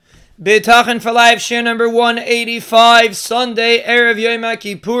B'tachin for Life, share number 185, Sunday, Erev Yom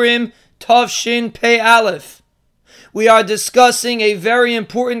Kippurim, Tavshin Pei Aleph. We are discussing a very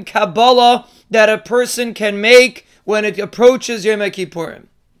important Kabbalah that a person can make when it approaches Yom Kippurim.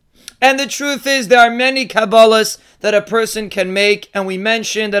 And the truth is, there are many Kabbalahs that a person can make, and we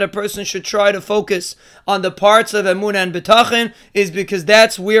mentioned that a person should try to focus on the parts of Emunah and B'tachin, is because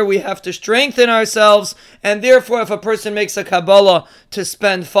that's where we have to strengthen ourselves, and therefore if a person makes a Kabbalah to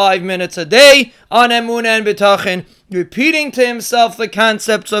spend 5 minutes a day on Emunah and B'tachin, repeating to himself the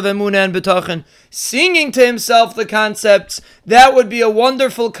concepts of Emunah and B'tachin, singing to himself the concepts, that would be a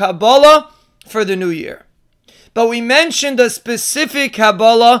wonderful Kabbalah for the new year. But we mentioned a specific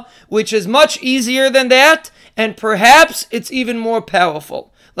Kabbalah, which is much easier than that, and perhaps it's even more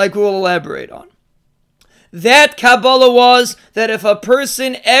powerful, like we'll elaborate on. That Kabbalah was that if a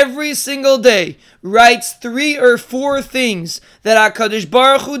person every single day writes 3 or 4 things that HaKadosh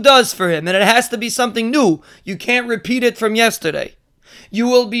Baruch Hu does for him, and it has to be something new, you can't repeat it from yesterday, you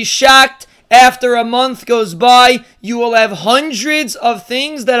will be shocked. After a month goes by, you will have hundreds of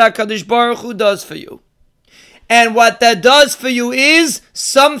things that HaKadosh Baruch Hu does for you. And what that does for you is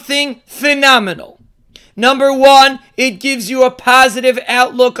something phenomenal. Number 1, it gives you a positive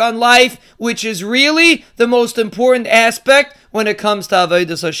outlook on life, which is really the most important aspect when it comes to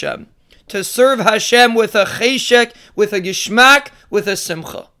Avodas Hashem. To serve Hashem with a cheshek, with a gishmak, with a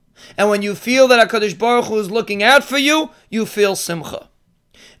simcha. And when you feel that HaKadosh Baruch Hu is looking out for you, you feel simcha.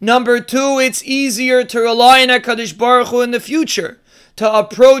 Number 2, it's easier to rely on HaKadosh Baruch Hu in the future, to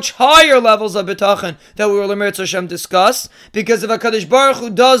approach higher levels of B'tachin that we will Eretz Hashem discuss, because if HaKadosh Baruch Hu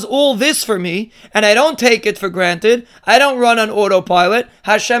does all this for me, and I don't take it for granted, I don't run on autopilot,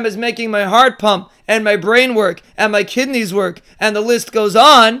 Hashem is making my heart pump, and my brain work, and my kidneys work, and the list goes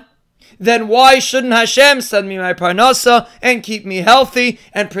on, then why shouldn't Hashem send me my parnasa, and keep me healthy,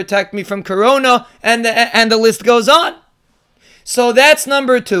 and protect me from corona, and the list goes on. So that's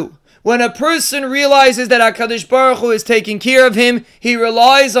number 2. When a person realizes that HaKadosh Baruch Hu is taking care of him, he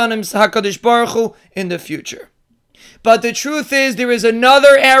relies on HaKadosh Baruch Hu in the future. But the truth is, there is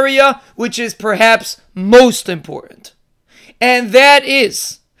another area which is perhaps most important. And that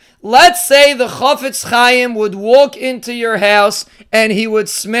is, let's say the Chafetz Chaim would walk into your house and he would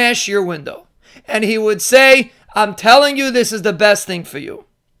smash your window. And he would say, I'm telling you this is the best thing for you.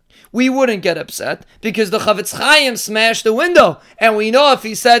 We wouldn't get upset because the Chafetz Chaim smashed the window. And we know if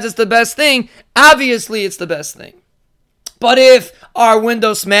he says it's the best thing, obviously it's the best thing. But if our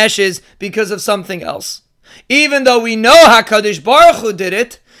window smashes because of something else, even though we know HaKadosh Baruch Hu did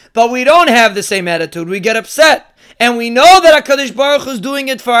it, but we don't have the same attitude, we get upset. And we know that HaKadosh Baruch Hu is doing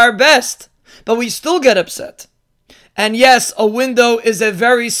it for our best, but we still get upset. And yes, a window is a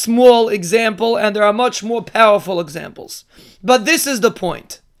very small example, and there are much more powerful examples. But this is the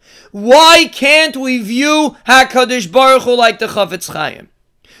point. Why can't we view HaKadosh Baruch Hu like the Chafetz Chaim?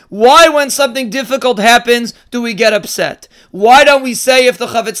 Why, when something difficult happens, do we get upset? Why don't we say, if the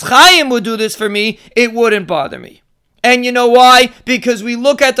Chafetz Chaim would do this for me, it wouldn't bother me? And you know why? Because we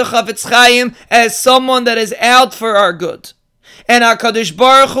look at the Chafetz Chaim as someone that is out for our good. And HaKadosh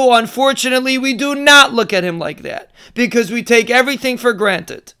Baruch Hu, unfortunately, we do not look at him like that, because we take everything for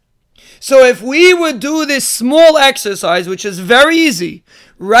granted. So if we would do this small exercise, which is very easy,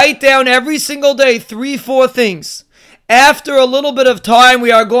 write down every single day 3-4 things. After a little bit of time,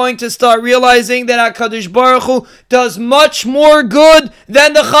 we are going to start realizing that HaKadosh Baruch Hu does much more good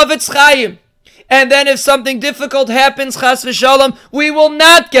than the Chafetz Chaim. And then if something difficult happens, chas v'shalom, we will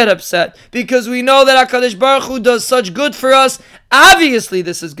not get upset, because we know that HaKadosh Baruch Hu does such good for us. Obviously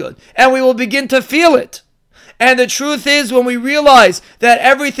this is good, and we will begin to feel it. And the truth is, when we realize that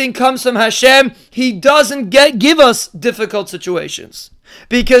everything comes from Hashem, He doesn't give us difficult situations.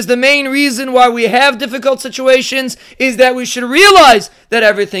 Because the main reason why we have difficult situations is that we should realize that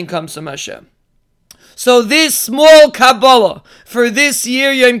everything comes from Hashem. So this small Kabbalah for this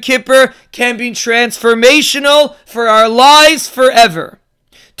year, Yom Kippur, can be transformational for our lives forever.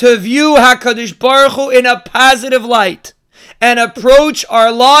 To view HaKadosh Baruch Hu in a positive light, and approach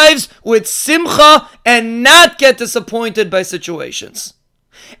our lives with simcha and not get disappointed by situations.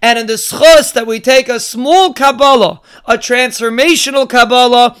 And in the schos that we take a small Kabbalah, a transformational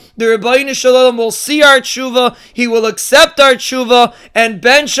Kabbalah, the Rebbeinu Shalom will see our tshuva, He will accept our tshuva, and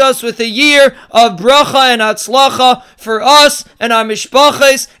bench us with a year of bracha and atzlacha for us and our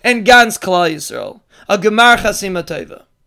mishpachos and Gans Klal Yisrael. A Gemar Chasima Tova.